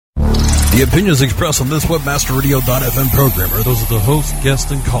The opinions expressed on this WebmasterRadio.fm program are those of the host,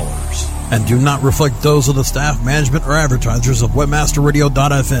 guests, and callers, and do not reflect those of the staff, management, or advertisers of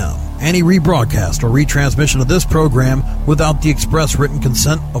WebmasterRadio.fm. Any rebroadcast or retransmission of this program without the express written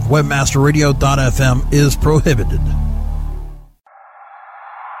consent of WebmasterRadio.fm is prohibited.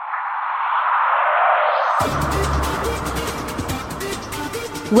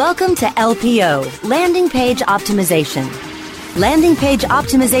 Welcome to LPO, Landing Page Optimization. Landing Page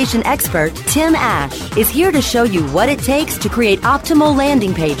Optimization expert Tim Ash is here to show you what it takes to create optimal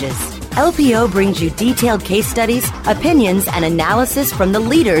landing pages. LPO brings you detailed case studies, opinions, and analysis from the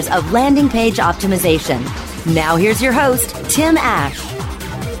leaders of landing page optimization. Now here's your host, Tim Ash.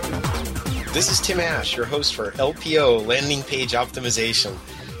 This is Tim Ash, your host for LPO, Landing Page Optimization.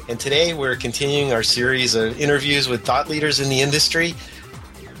 And today we're continuing our series of interviews with thought leaders in the industry.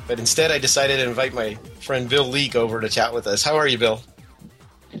 But instead, I decided to invite my friend Bill Leak over to chat with us. How are you, Bill?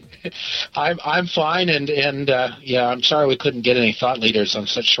 I'm fine, and I'm sorry we couldn't get any thought leaders on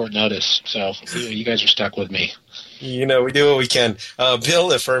such short notice. So you guys are stuck with me. You know, we do what we can.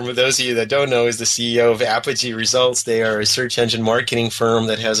 Bill, for those of you that don't know, is the CEO of Apogee Results. They are a search engine marketing firm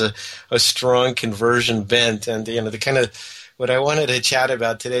that has a strong conversion bent, and the kind of what I wanted to chat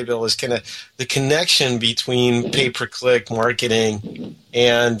about today, Bill, is kind of the connection between pay-per-click marketing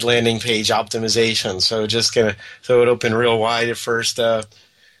and landing page optimization. So just going to throw it open real wide at first.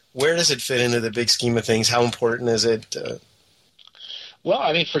 Where does it fit into the big scheme of things? How important is it? Well,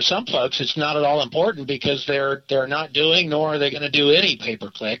 I mean, for some folks, it's not at all important because they're not doing, nor are they going to do any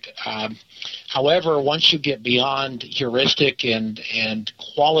pay-per-click. However, once you get beyond heuristic and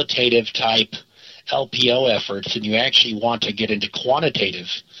qualitative type LPO efforts, and you actually want to get into quantitative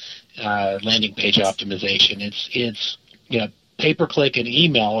landing page optimization, it's pay-per-click and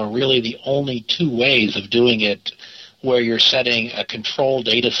email are really the only two ways of doing it where you're setting a control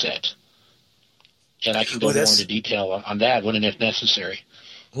data set. And I can go more into detail on that when and if necessary.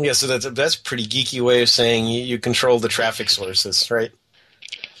 Yeah, so that's a pretty geeky way of saying you control the traffic sources, right?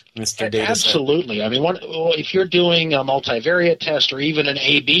 Mr. Data Absolutely. Set. I mean, if you're doing a multivariate test or even an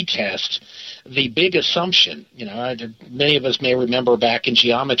A/B test, the big assumption, many of us may remember back in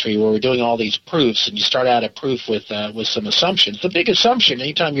geometry where we're doing all these proofs, and you start out a proof with some assumptions. The big assumption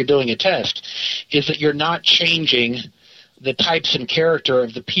anytime you're doing a test is that you're not changing the types and character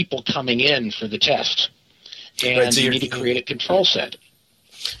of the people coming in for the test. And right, so you need to create a control set.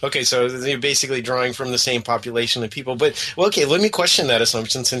 Okay, so you're basically drawing from the same population of people. But, well, okay, let me question that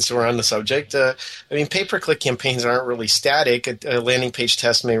assumption since we're on the subject. Pay-per-click campaigns aren't really static. A landing page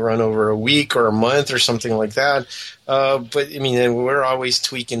test may run over a week or a month or something like that. But, we're always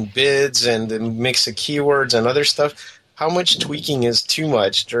tweaking bids and the mix of keywords and other stuff. How much tweaking is too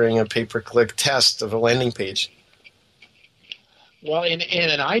much during a pay-per-click test of a landing page? Well, in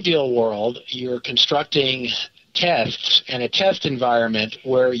an ideal world, you're constructing tests and a test environment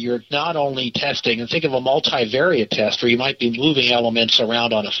where you're not only testing, and think of a multivariate test where you might be moving elements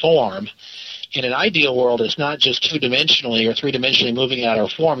around on a form. In an ideal world, it's not just two-dimensionally or three-dimensionally moving out a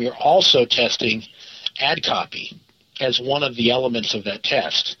form. You're also testing ad copy as one of the elements of that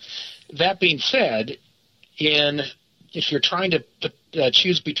test. That being said, if you're trying to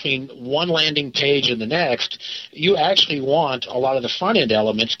choose between one landing page and the next, you actually want a lot of the front-end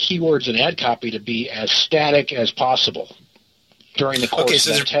elements, keywords and ad copy, to be as static as possible during the course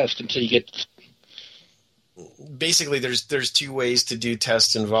of that test until you get... Basically, there's two ways to do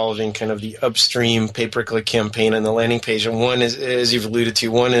tests involving kind of the upstream pay-per-click campaign and the landing page. And one is, as you've alluded to,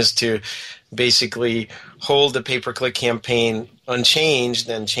 one is to basically hold the pay-per-click campaign unchanged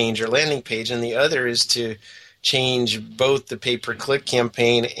and change your landing page. And the other is to change both the pay-per-click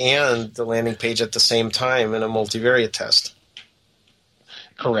campaign and the landing page at the same time in a multivariate test.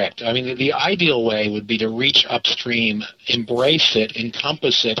 Correct. I mean, the ideal way would be to reach upstream, embrace it,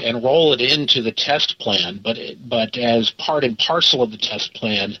 encompass it, and roll it into the test plan. But as part and parcel of the test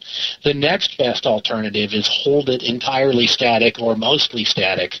plan, the next best alternative is hold it entirely static or mostly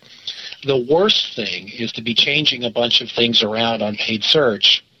static. The worst thing is to be changing a bunch of things around on paid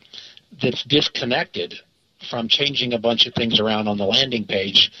search that's disconnected from changing a bunch of things around on the landing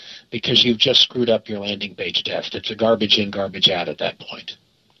page because you've just screwed up your landing page test. It's a garbage in, garbage out at that point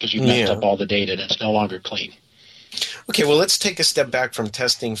because you've messed up all the data and it's no longer clean. Okay, well, let's take a step back from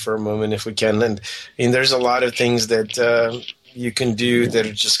testing for a moment if we can. And there's a lot of things that you can do that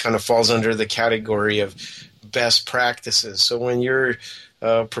it just kind of falls under the category of best practices. So when you're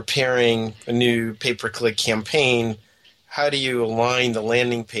preparing a new pay-per-click campaign, how do you align the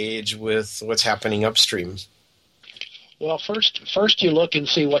landing page with what's happening upstream? Well, first you look and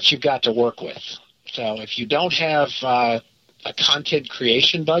see what you've got to work with. So if you don't have a content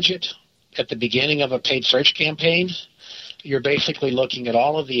creation budget, at the beginning of a paid search campaign, you're basically looking at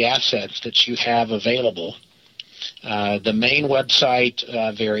all of the assets that you have available. The main website,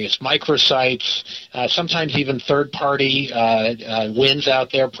 various microsites, sometimes even third-party wins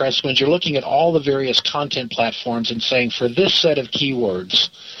out there, press wins. You're looking at all the various content platforms and saying, for this set of keywords,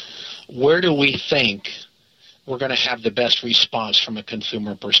 where do we think we're going to have the best response from a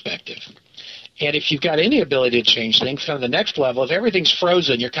consumer perspective? And if you've got any ability to change things, kind of the next level, if everything's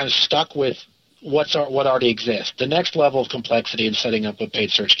frozen, you're kind of stuck with what already exists. The next level of complexity in setting up a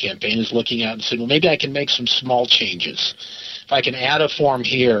paid search campaign is looking out and saying, well, maybe I can make some small changes. If I can add a form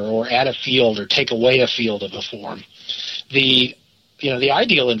here or add a field or take away a field of a form. The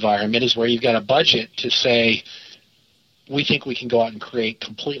ideal environment is where you've got a budget to say, we think we can go out and create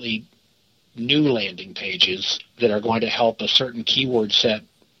completely new landing pages that are going to help a certain keyword set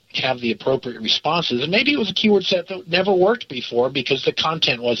have the appropriate responses. And maybe it was a keyword set that never worked before because the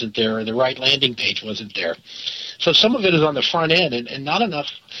content wasn't there or the right landing page wasn't there. So some of it is on the front end, and not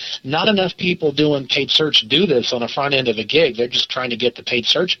enough people doing paid search do this on the front end of a gig. They're just trying to get the paid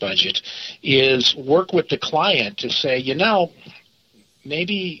search budget, is work with the client to say,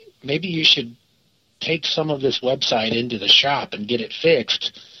 maybe you should take some of this website into the shop and get it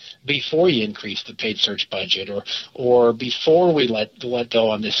fixed before you increase the paid search budget or before we let go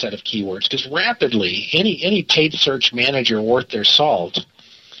on this set of keywords. Because rapidly, any paid search manager worth their salt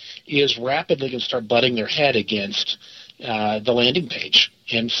is rapidly going to start butting their head against the landing page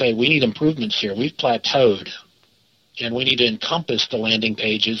and say, we need improvements here. We've plateaued, and we need to encompass the landing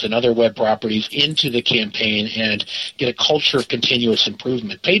pages and other web properties into the campaign and get a culture of continuous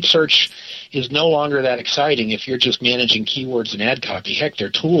improvement. Paid search is no longer that exciting if you're just managing keywords and ad copy. Heck, there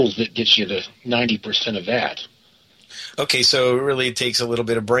are tools that get you to 90% of that. Okay, so it really takes a little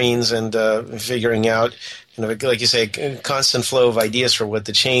bit of brains and figuring out, like you say, a constant flow of ideas for what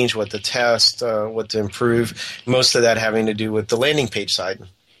to change, what to test, what to improve, most of that having to do with the landing page side.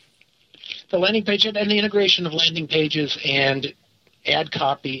 The landing page and the integration of landing pages and ad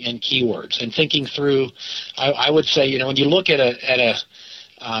copy and keywords, and thinking through. I would say, when you look at a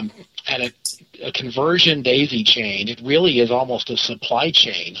conversion daisy chain, it really is almost a supply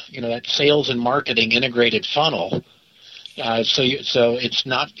chain. That sales and marketing integrated funnel. So it's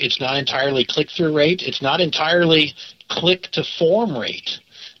not entirely click-through rate. It's not entirely click-to-form rate.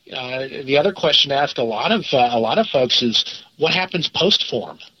 The other question to ask a lot of folks is, what happens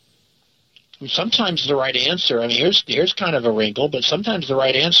post-form? Sometimes the right answer, here's kind of a wrinkle, but sometimes the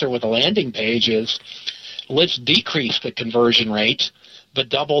right answer with a landing page is, let's decrease the conversion rate, but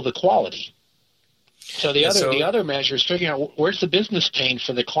double the quality. So the other measure is figuring out, where's the business pain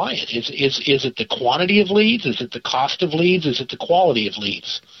for the client? Is it the quantity of leads? Is it the cost of leads? Is it the quality of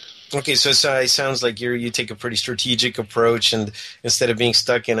leads? Okay, so it sounds like you take a pretty strategic approach, and instead of being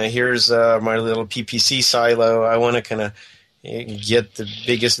stuck in here's my little PPC silo, I want to kind of get the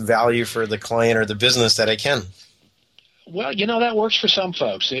biggest value for the client or the business that I can. Well, that works for some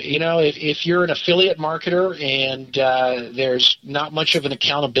folks. If you're an affiliate marketer and there's not much of an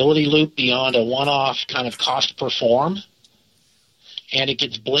accountability loop beyond a one-off kind of cost per form, and it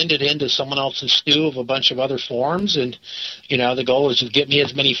gets blended into someone else's stew of a bunch of other forms, and, the goal is to get me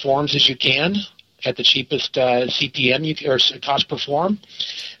as many forms as you can at the cheapest CPM or cost per form,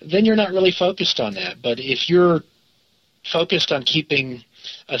 then you're not really focused on that. But if you're focused on keeping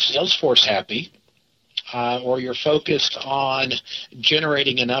a sales force happy, or you're focused on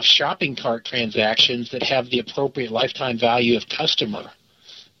generating enough shopping cart transactions that have the appropriate lifetime value of customer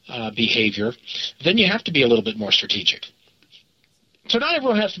behavior, then you have to be a little bit more strategic. So not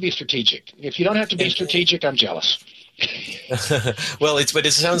everyone has to be strategic. If you don't have to be strategic, I'm jealous. Well, but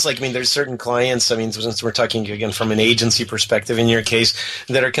it sounds like, there's certain clients, since we're talking again from an agency perspective in your case,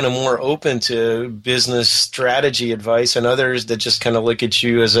 that are kind of more open to business strategy advice, and others that just kind of look at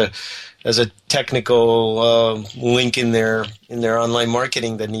you as a technical link in their online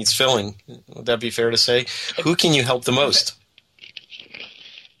marketing that needs filling. Would that be fair to say? Who can you help the most?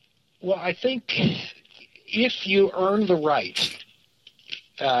 Well, I think if you earn the right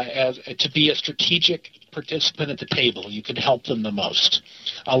to be a strategic participant at the table, you can help them the most.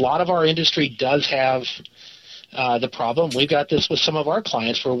 A lot of our industry does have the problem. We've got this with some of our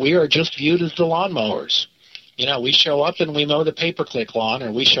clients where we are just viewed as the lawnmowers. We show up and we mow the pay-per-click lawn,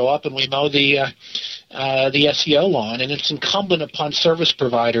 or we show up and we mow the SEO lawn, and it's incumbent upon service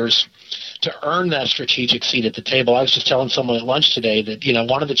providers to earn that strategic seat at the table. I was just telling someone at lunch today that,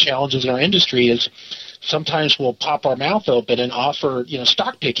 one of the challenges in our industry is sometimes we'll pop our mouth open and offer,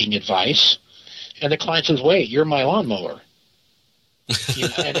 stock picking advice, and the client says, wait, you're my lawnmower.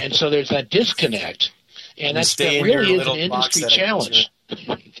 And so there's that disconnect, and that really is an industry challenge.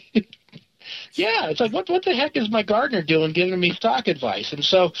 Yeah, it's like, what the heck is my gardener doing giving me stock advice? And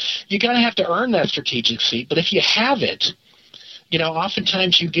so you kind of have to earn that strategic seat. But if you have it,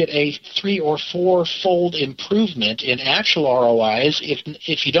 oftentimes you get a 3 or 4-fold improvement in actual ROIs.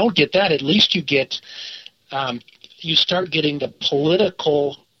 If you don't get that, at least you get you start getting the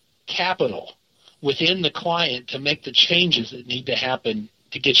political capital within the client to make the changes that need to happen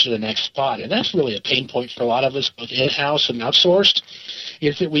to get you to the next spot. And that's really a pain point for a lot of us, both in-house and outsourced,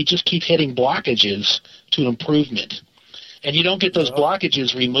 is that we just keep hitting blockages to improvement. And you don't get those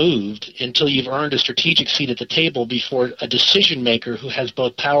blockages removed until you've earned a strategic seat at the table before a decision maker who has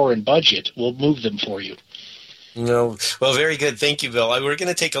both power and budget will move them for you. No, well, very good. Thank you, Bill. We're going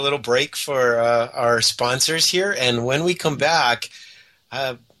to take a little break for our sponsors here. And when we come back,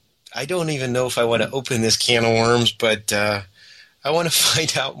 I don't even know if I want to open this can of worms, but I want to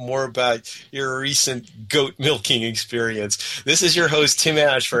find out more about your recent goat milking experience. This is your host, Tim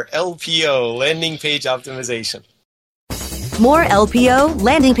Ash, for LPO, Landing Page Optimization. More LPO,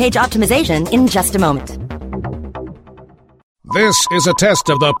 Landing Page Optimization, in just a moment. This is a test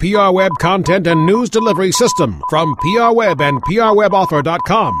of the PR Web content and news delivery system from PR Web and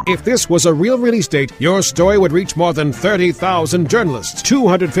PRWebOffer.com. If this was a real release date, your story would reach more than 30,000 journalists,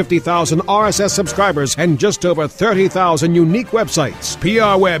 250,000 RSS subscribers, and just over 30,000 unique websites.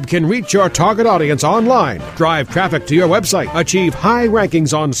 PR Web can reach your target audience online, drive traffic to your website, achieve high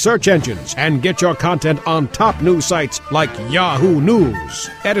rankings on search engines, and get your content on top news sites like Yahoo News.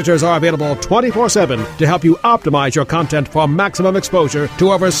 Editors are available 24/7 to help you optimize your content for maximum exposure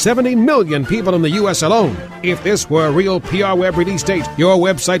to over 70 million people in the U.S. alone. If this were a real PR Web release date, your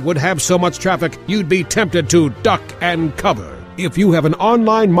website would have so much traffic you'd be tempted to duck and cover. If you have an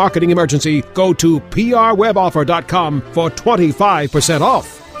online marketing emergency, go to PRWebOffer.com for 25%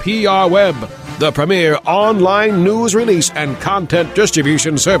 off. PR Web, the premier online news release and content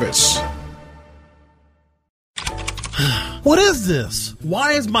distribution service. What is this?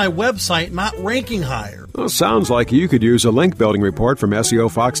 Why is my website not ranking higher? Well, sounds like you could use a link building report from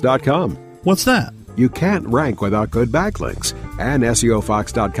SEOFox.com. What's that? You can't rank without good backlinks, and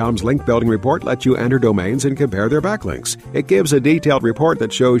SEOFox.com's link building report lets you enter domains and compare their backlinks. It gives a detailed report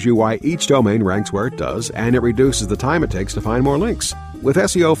that shows you why each domain ranks where it does, and it reduces the time it takes to find more links. With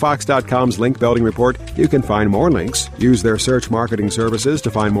SEOFox.com's link building report, you can find more links, use their search marketing services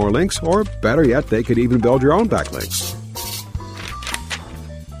to find more links, or better yet, they could even build your own backlinks.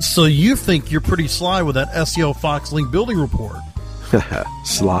 So you think you're pretty sly with that SEO Fox link building report?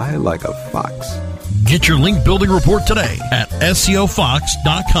 Sly like a fox. Get your link building report today at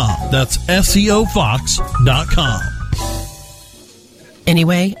SEOFox.com. That's SEOFox.com.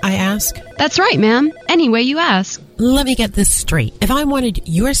 Anyway, I ask? That's right, ma'am. Any way you ask. Let me get this straight. If I wanted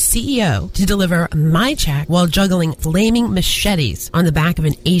your CEO to deliver my check while juggling flaming machetes on the back of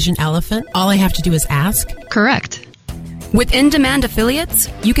an Asian elephant, all I have to do is ask? Correct. With in-demand affiliates,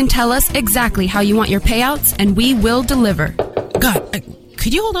 you can tell us exactly how you want your payouts, and we will deliver. God,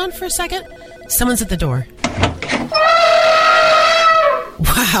 could you hold on for a second? Someone's at the door.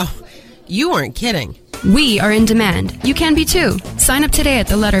 Wow, you weren't kidding. We are in demand. You can be too. Sign up today at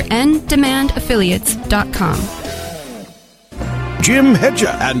the letter ndemandaffiliates.com. Jim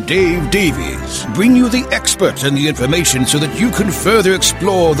Hedger and Dave Davies bring you the experts and the information so that you can further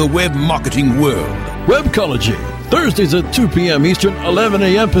explore the web marketing world. Webcology, Thursdays at 2 p.m. Eastern, 11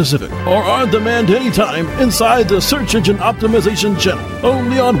 a.m. Pacific, or on demand anytime inside the Search Engine Optimization channel,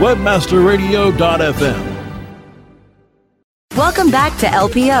 only on WebmasterRadio.fm. Welcome back to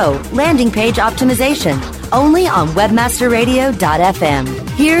LPO, Landing Page Optimization, only on WebmasterRadio.fm.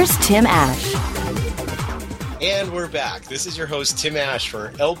 Here's Tim Ash. And we're back. This is your host, Tim Ash,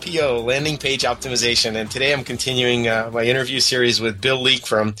 for LPO, Landing Page Optimization. And today I'm continuing my interview series with Bill Leak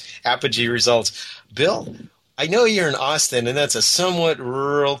from Apogee Results. Bill, I know you're in Austin, and that's a somewhat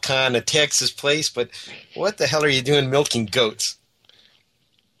rural kind of Texas place, but what the hell are you doing milking goats?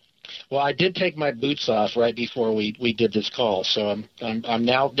 Well, I did take my boots off right before we did this call, so I'm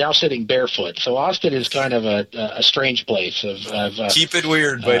now sitting barefoot. So Austin is kind of a strange place of keep it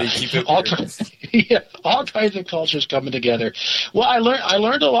weird, buddy. Keep it weird. All kinds of cultures coming together. Well, I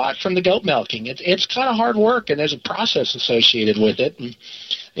learned a lot from the goat milking. It's kind of hard work, and there's a process associated with it. And,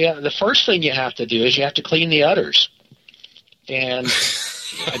 the first thing you have to do is you have to clean the udders, and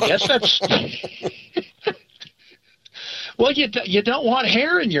I guess that's. Well, you don't want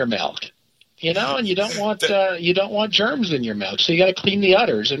hair in your milk, and you don't want germs in your milk, so you got to clean the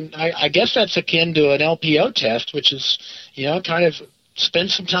udders, and I guess that's akin to an LPO test, which is kind of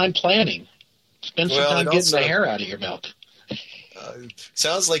spend some time planning, spend some time getting the hair out of your milk.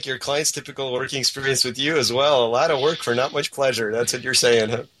 Sounds like your client's typical working experience with you as well. A lot of work for not much pleasure. That's what you're saying,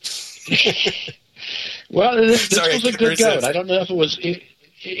 huh? Well, this was a good goat. I don't know if it was.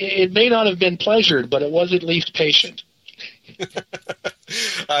 It may not have been pleasured, but it was at least patient.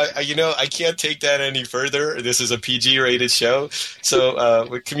 I can't take that any further. This is a PG-rated show. So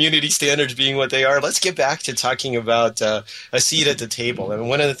with community standards being what they are, let's get back to talking about a seat at the table. And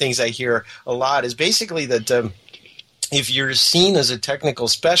one of the things I hear a lot is basically that if you're seen as a technical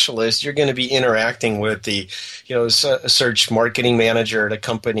specialist, you're going to be interacting with the, search marketing manager at a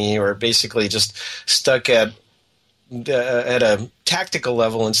company, or basically just stuck at a tactical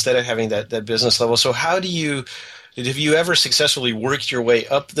level instead of having that business level. So have you ever successfully worked your way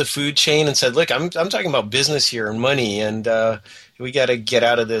up the food chain and said, look, I'm talking about business here and money, and we got to get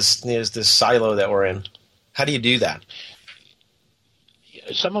out of this silo that we're in? How do you do that?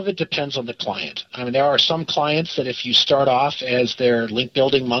 Some of it depends on the client. I mean, there are some clients that if you start off as their link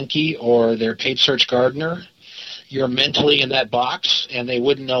building monkey or their paid search gardener, you're mentally in that box, and they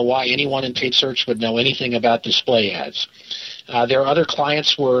wouldn't know why anyone in paid search would know anything about display ads. There are other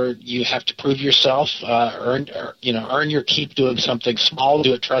clients where you have to prove yourself, earn your keep doing something small,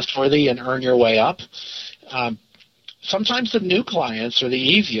 do it trustworthy, and earn your way up. Sometimes the new clients are the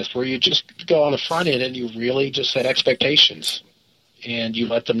easiest, where you just go on the front end and you really just set expectations. And you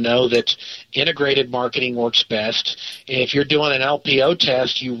let them know that integrated marketing works best. If you're doing an LPO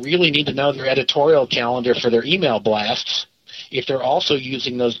test, you really need to know their editorial calendar for their email blasts if they're also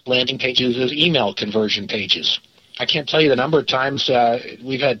using those landing pages as email conversion pages. I can't tell you the number of times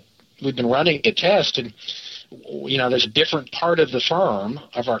we've been running a test, and there's a different part of the firm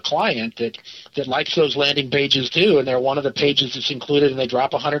of our client that likes those landing pages too, and they're one of the pages that's included, and they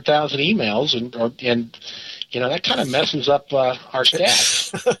drop 100,000 emails, and that kind of messes up our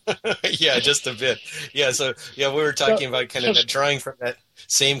stats. Yeah, just a bit. Yeah, so we were talking about kind of drawing from that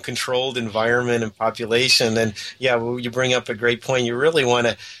same controlled environment and population. And you bring up a great point. You really want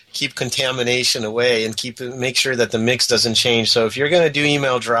to keep contamination away and make sure that the mix doesn't change. So if you're going to do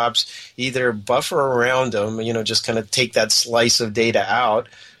email drops, either buffer around them, just kind of take that slice of data out,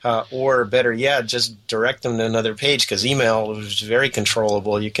 or better yet, just direct them to another page, because email is very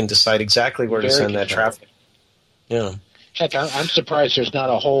controllable. You can decide exactly where to send that traffic. Yeah. Heck, I'm surprised there's not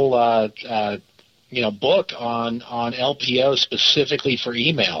a whole book on LPO specifically for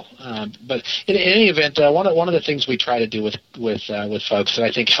email. But in any event, one of the things we try to do with folks that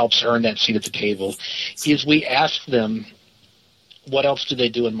I think helps earn that seat at the table is we ask them, what else do they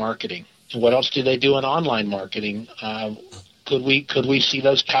do in marketing? What else do they do in online marketing? Could we see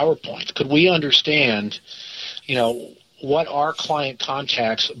those PowerPoints? Could we understand, what our client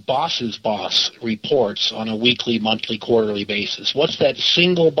contacts' boss's boss reports on a weekly, monthly, quarterly basis? What's that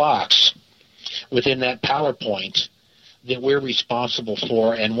single box within that PowerPoint that we're responsible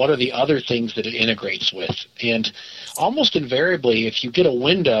for, and what are the other things that it integrates with? And almost invariably, if you get a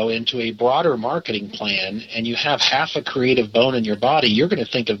window into a broader marketing plan and you have half a creative bone in your body, you're going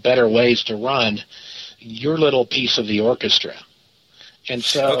to think of better ways to run your little piece of the orchestra. And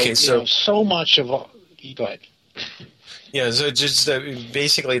so, so much of – go ahead. Yeah, so just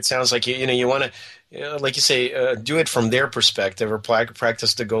basically it sounds like you want to, like you say, do it from their perspective, or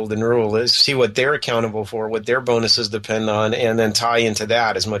practice the golden rule, is see what they're accountable for, what their bonuses depend on, and then tie into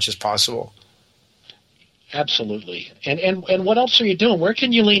that as much as possible. Absolutely. And what else are you doing? Where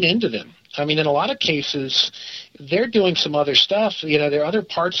can you lean into them? I mean, in a lot of cases, they're doing some other stuff. There are other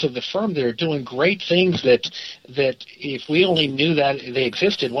parts of the firm that are doing great things that if we only knew that they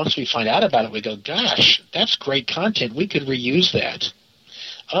existed, once we find out about it, we go, gosh, that's great content. We could reuse that.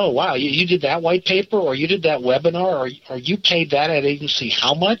 Oh, wow, you did that white paper, or you did that webinar, or you paid that ad agency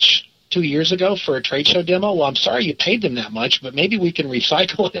how much 2 years ago for a trade show demo? Well, I'm sorry you paid them that much, but maybe we can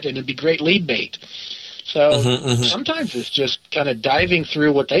recycle it and it'd be great lead bait. So sometimes it's just kind of diving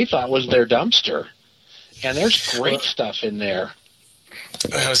through what they thought was their dumpster. And there's great stuff in there.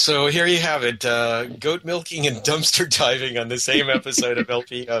 So here you have it, goat milking and dumpster diving on the same episode of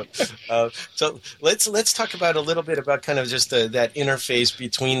LPO. So let's talk about a little bit about kind of just that interface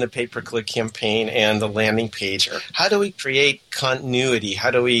between the pay-per-click campaign and the landing page. How do we create continuity?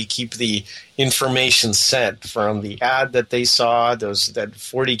 How do we keep the information sent from the ad that they saw, that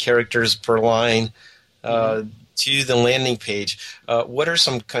 40 characters per line, to the landing page? What are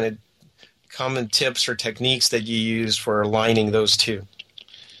some kind of common tips or techniques that you use for aligning those two?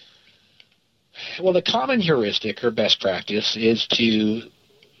 Well, the common heuristic or best practice is to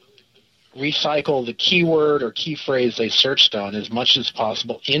recycle the keyword or key phrase they searched on as much as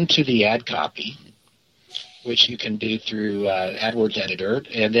possible into the ad copy, which you can do through AdWords Editor,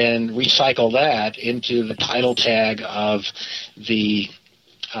 and then recycle that into the title tag of the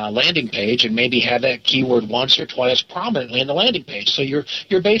landing page and maybe have that keyword once or twice prominently in the landing page. So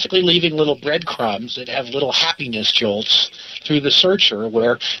you're basically leaving little breadcrumbs that have little happiness jolts through the searcher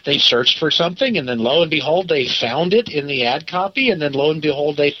where they searched for something and then lo and behold they found it in the ad copy and then lo and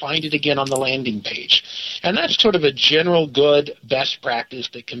behold they find it again on the landing page. And that's sort of a general good best practice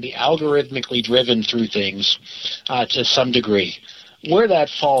that can be algorithmically driven through things to some degree. Where that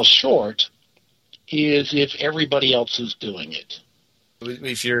falls short is if everybody else is doing it.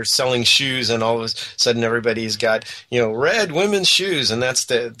 If you're selling shoes and all of a sudden everybody's got, red women's shoes, and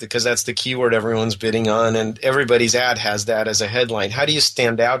because that's the keyword everyone's bidding on, and everybody's ad has that as a headline. How do you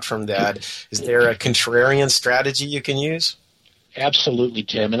stand out from that? Is there a contrarian strategy you can use? Absolutely,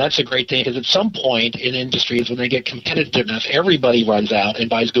 Tim, and that's a great thing because at some point in industries when they get competitive enough, everybody runs out and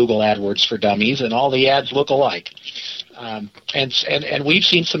buys Google AdWords for Dummies, and all the ads look alike. And we've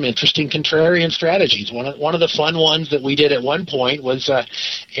seen some interesting contrarian strategies. One of the fun ones that we did at one point was a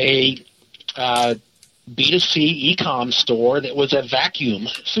B2C e-com store that was a vacuum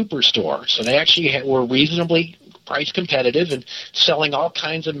superstore. So they actually were reasonably price competitive and selling all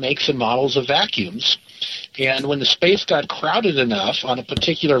kinds of makes and models of vacuums. And when the space got crowded enough on a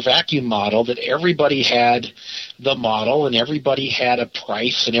particular vacuum model that everybody had the model and everybody had a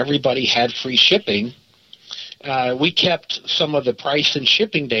price and everybody had free shipping, we kept some of the price and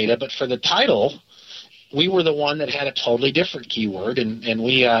shipping data, but for the title, we were the one that had a totally different keyword, and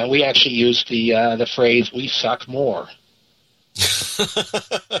we actually used the phrase "we suck more."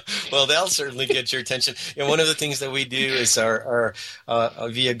 Well, that'll certainly get your attention. One of the things that we do is our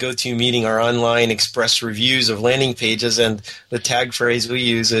via GoToMeeting, our online express reviews of landing pages, and the tag phrase we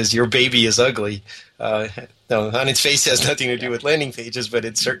use is "your baby is ugly." No, on its face has nothing to do with landing pages, but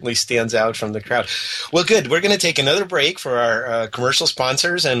it certainly stands out from the crowd. Well, good. We're going to take another break for our commercial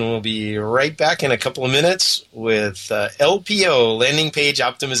sponsors, and we'll be right back in a couple of minutes with LPO, Landing Page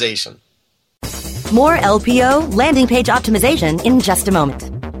Optimization. More LPO, landing page optimization, in just a moment.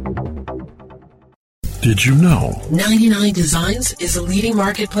 Did you know 99 Designs is the leading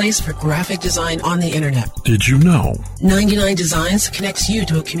marketplace for graphic design on the internet? Did you know 99 Designs connects you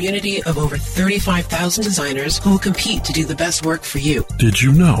to a community of over 35,000 designers who will compete to do the best work for you. Did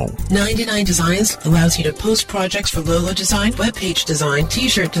you know 99 Designs allows you to post projects for logo design, webpage design,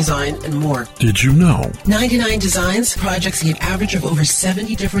 t-shirt design, and more. Did you know 99 Designs projects see an average of over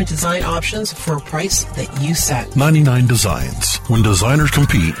 70 different design options for a price that you set. 99 Designs. When designers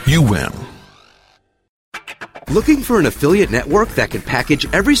compete, you win. Looking for an affiliate network that can package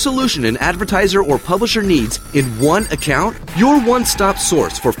every solution an advertiser or publisher needs in one account? Your one-stop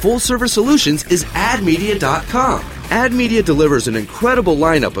source for full-service solutions is AdMedia.com. AdMedia delivers an incredible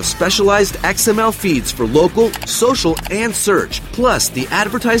lineup of specialized XML feeds for local, social, and search, plus the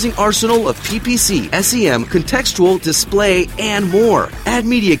advertising arsenal of PPC, SEM, contextual, display, and more.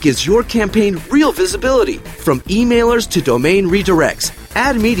 AdMedia gives your campaign real visibility, from emailers to domain redirects.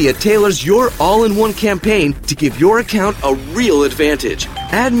 AdMedia tailors your all-in-one campaign to give your account a real advantage.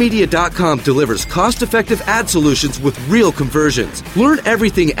 AdMedia.com delivers cost-effective ad solutions with real conversions. Learn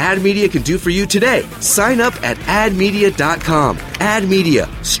everything AdMedia can do for you today. Sign up at AdMedia.com. AdMedia.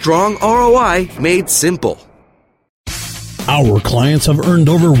 Strong ROI made simple. Our clients have earned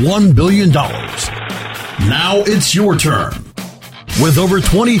over $1 billion. Now it's your turn. With over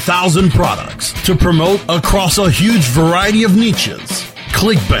 20,000 products to promote across a huge variety of niches,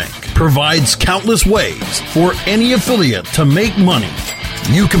 ClickBank provides countless ways for any affiliate to make money.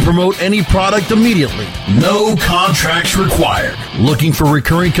 You can promote any product immediately. No contracts required. Looking for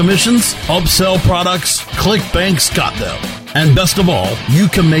recurring commissions? Upsell products? ClickBank's got them. And best of all, you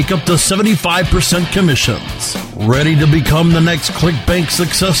can make up to 75% commissions. Ready to become the next ClickBank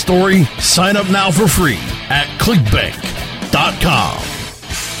success story? Sign up now for free at clickbank.com.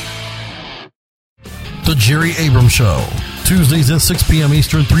 The Jerry Abrams Show, Tuesdays at 6 p.m.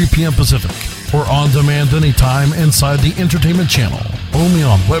 Eastern, 3 p.m. Pacific, or on demand anytime inside the Entertainment Channel, only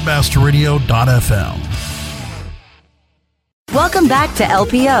on webmasterradio.fm. Welcome back to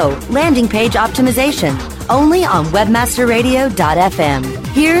LPO, Landing Page Optimization, only on webmasterradio.fm.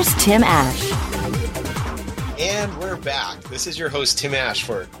 Here's Tim Ash. And we're back. This is your host, Tim Ash,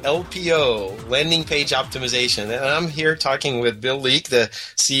 for LPO, Landing Page Optimization. And I'm here talking with Bill Leak, the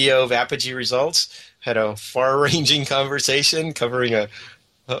CEO of Apogee Results. Had a far-ranging conversation covering a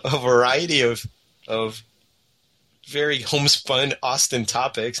variety of very homespun Austin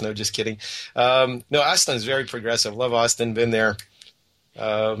topics. No, just kidding. No, Austin is very progressive. Love Austin. Been there.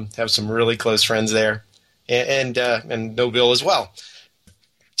 Have some really close friends there, and know Bill as well.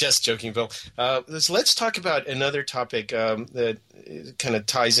 Just joking, Bill. Let's talk about another topic that kind of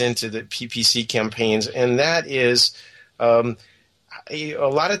ties into the PPC campaigns, and that is a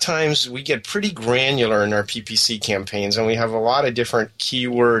lot of times we get pretty granular in our PPC campaigns, and we have a lot of different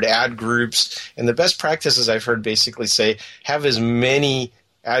keyword ad groups. And the best practices I've heard basically say have as many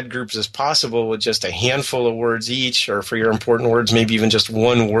ad groups as possible with just a handful of words each, or for your important words, maybe even just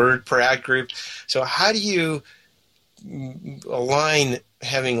one word per ad group. So how do you align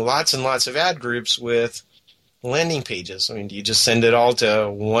having lots and lots of ad groups with landing pages? I mean, do you just send it all to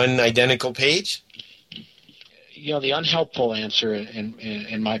one identical page? The unhelpful answer,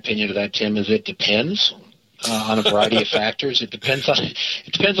 in my opinion, to that, Tim, is it depends on a variety of factors. It depends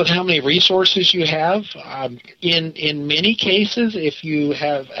on how many resources you have. In many cases, if you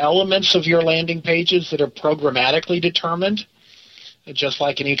have elements of your landing pages that are programmatically determined, just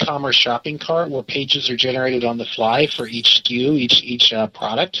like an e-commerce shopping cart where pages are generated on the fly for each SKU, each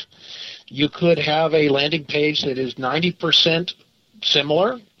product, you could have a landing page that is 90%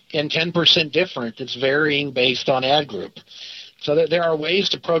 similar and 10% different that's varying based on ad group. So there are ways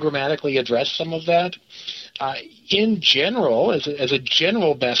to programmatically address some of that. In general, as a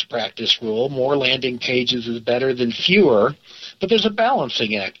general best practice rule, more landing pages is better than fewer, but there's a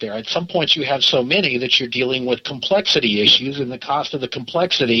balancing act there. At some points you have so many that you're dealing with complexity issues, and the cost of the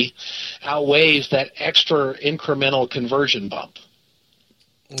complexity outweighs that extra incremental conversion bump.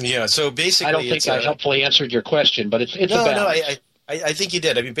 Yeah, so basically I don't think I helpfully answered your question, but it's a balance. No, I think you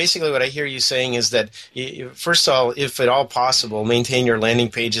did. I mean, basically what I hear you saying is that, first of all, if at all possible, maintain your landing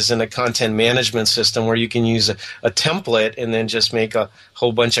pages in a content management system where you can use a template and then just make a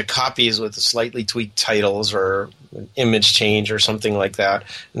whole bunch of copies with slightly tweaked titles or an image change or something like that.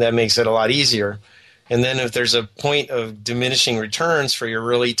 And that makes it a lot easier. And then if there's a point of diminishing returns for your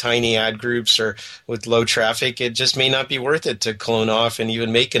really tiny ad groups or with low traffic, it just may not be worth it to clone off and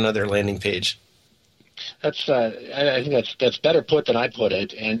even make another landing page. I think that's better put than I put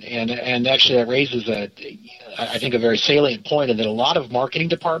it, and actually that raises I think a very salient point, in that a lot of marketing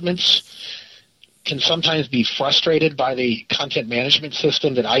departments can sometimes be frustrated by the content management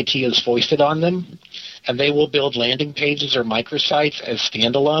system that IT has foisted on them, and they will build landing pages or microsites as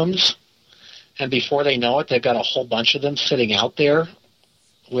standalones, and before they know it, they've got a whole bunch of them sitting out there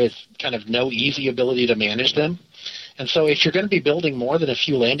with kind of no easy ability to manage them. And so if you're going to be building more than a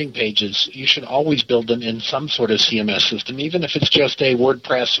few landing pages, you should always build them in some sort of CMS system, even if it's just a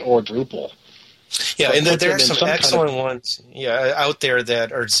WordPress or Drupal. Yeah, and there are some excellent ones out there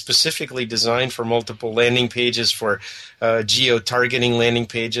that are specifically designed for multiple landing pages, for geo-targeting landing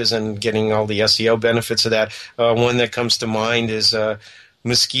pages and getting all the SEO benefits of that. One that comes to mind is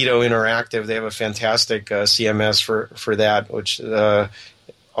Mosquito Interactive. They have a fantastic CMS for that, which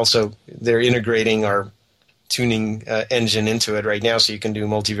also they're integrating our tuning engine into it right now, so you can do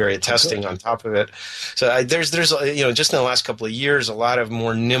multivariate testing on top of it. So there's just in the last couple of years, a lot of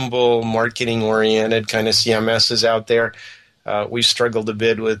more nimble, marketing-oriented kind of CMSs out there. We've struggled a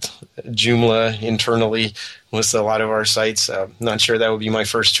bit with Joomla internally with a lot of our sites. Not sure that would be my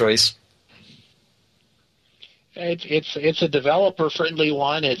first choice. It's a developer-friendly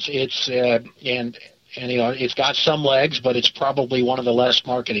one. It's got some legs, but it's probably one of the less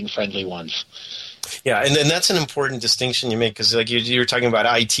marketing-friendly ones. Yeah, and then that's an important distinction you make, because like you were talking about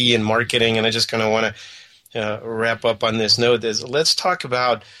IT and marketing, and I just kind of want to wrap up on this note. Let's talk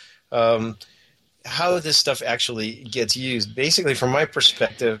about how this stuff actually gets used. Basically, from my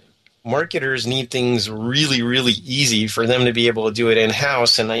perspective, marketers need things really, really easy for them to be able to do it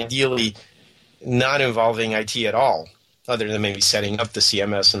in-house, and ideally not involving IT at all, other than maybe setting up the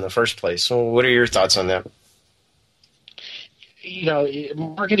CMS in the first place. So what are your thoughts on that?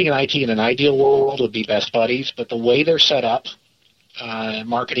 Marketing and IT in an ideal world would be best buddies, but the way they're set up,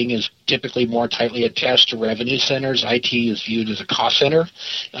 marketing is typically more tightly attached to revenue centers. IT is viewed as a cost center.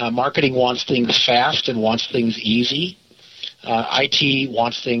 Marketing wants things fast and wants things easy. IT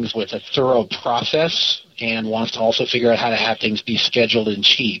wants things with a thorough process and wants to also figure out how to have things be scheduled and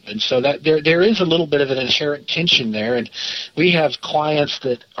cheap. And so that there is a little bit of an inherent tension there. And we have clients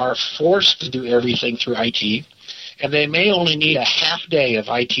that are forced to do everything through IT, and they may only need a half day of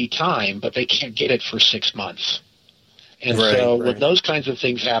IT time, but they can't get it for 6 months. And when those kinds of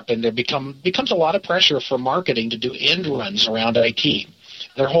things happen, there becomes a lot of pressure for marketing to do end runs around IT.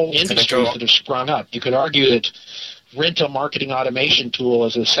 There are whole industries that have sprung up. You could argue that rent a marketing automation tool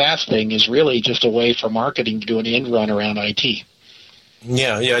as a SaaS thing is really just a way for marketing to do an end run around IT.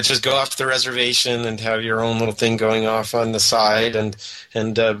 Yeah, just go off the reservation and have your own little thing going off on the side, and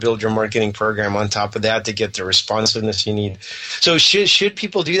build your marketing program on top of that to get the responsiveness you need. So should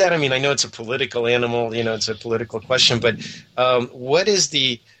people do that? I mean, I know it's a political animal, it's a political question, but what is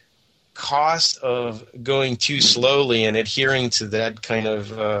the cost of going too slowly and adhering to that kind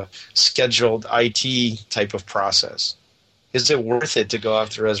of scheduled IT type of process? is it worth it to go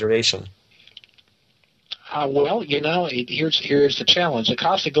off the reservation? Well, here's the challenge. The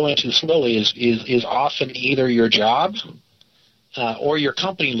cost of going too slowly is often either your job or your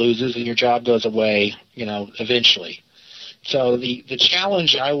company loses and your job goes away, eventually. So the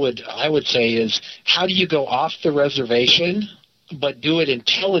challenge I would say is, how do you go off the reservation but do it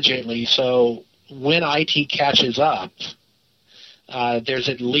intelligently, so when IT catches up, there's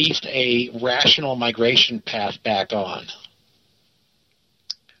at least a rational migration path back on.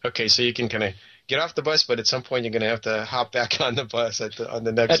 Okay, so you can kind of get off the bus, but at some point you're going to have to hop back on the bus on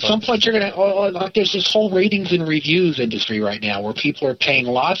the next one. At some point you're going to there's this whole ratings and reviews industry right now where people are paying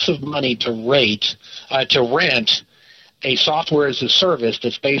lots of money to rent a software as a service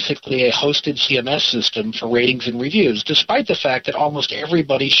that's basically a hosted CMS system for ratings and reviews, despite the fact that almost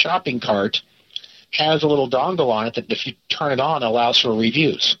everybody's shopping cart has a little dongle on it that if you turn it on allows for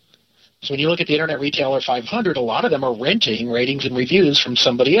reviews. So when you look at the Internet Retailer 500, a lot of them are renting ratings and reviews from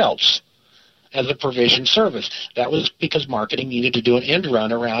somebody else as a provision service. That was because marketing needed to do an end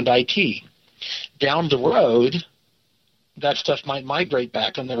run around IT. Down the road, that stuff might migrate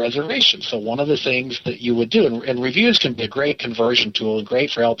back on the reservation. So one of the things that you would do, and reviews can be a great conversion tool and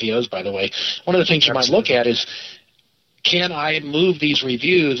great for LPOs, by the way. One of the things you might look at is, can I move these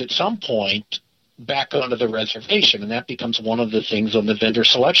reviews at some point back onto the reservation? And that becomes one of the things on the vendor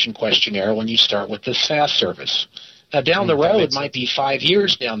selection questionnaire when you start with the SaaS service. Now, down the road might be 5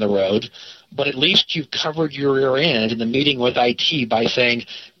 years down the road, but at least you've covered your rear end in the meeting with IT by saying,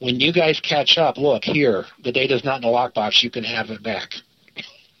 when you guys catch up, look, here, the data's not in a lockbox, you can have it back.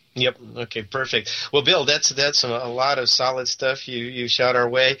 Yep. Okay, perfect. Well, Bill, that's a lot of solid stuff you shot our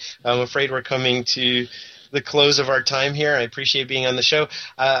way. I'm afraid we're coming to the close of our time here. I appreciate being on the show.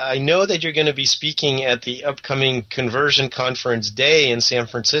 I know that you're going to be speaking at the upcoming Conversion Conference Day in San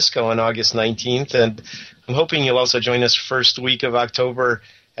Francisco on August 19th, and I'm hoping you'll also join us first week of October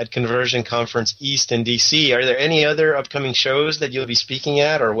at Conversion Conference East in D.C. Are there any other upcoming shows that you'll be speaking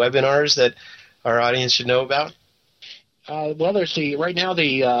at or webinars that our audience should know about? Well, there's right now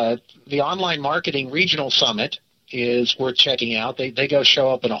the Online Marketing Regional Summit is worth checking out. They show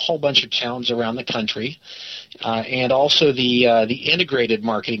up in a whole bunch of towns around the country, and also the Integrated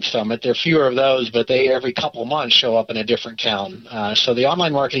Marketing Summit. There are fewer of those, but they every couple of months show up in a different town. So the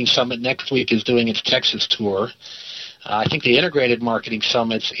Online Marketing Summit next week is doing its Texas tour. I think the Integrated Marketing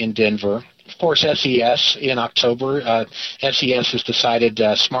Summit's in Denver. Of course, SES in October. SES has decided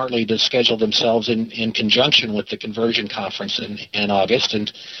smartly to schedule themselves in conjunction with the Conversion Conference in August,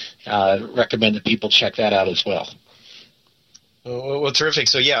 and recommend that people check that out as well. Well, terrific.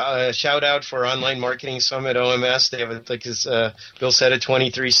 So, shout out for Online Marketing Summit, OMS. They have, like as Bill said, a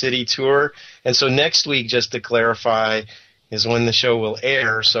 23-city tour. And so next week, just to clarify, is when the show will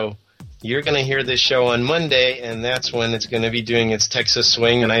air. So you're going to hear this show on Monday, and that's when it's going to be doing its Texas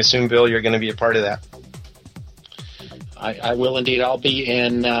swing. And I assume, Bill, you're going to be a part of that. I will indeed. I'll be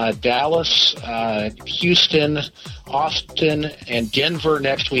in Dallas, Houston, Austin, and Denver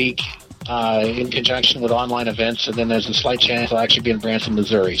next week in conjunction with online events. And then there's a slight chance I'll actually be in Branson,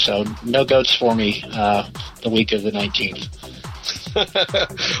 Missouri. So no goats for me the week of the 19th.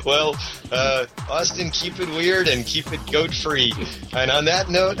 Well, Austin, keep it weird and keep it goat-free. And on that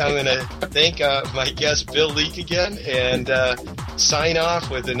note, I'm going to thank my guest, Bill Leak, again, and sign off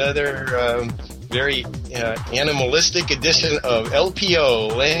with another very animalistic edition of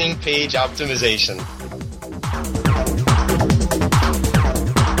LPO, Landing Page Optimization.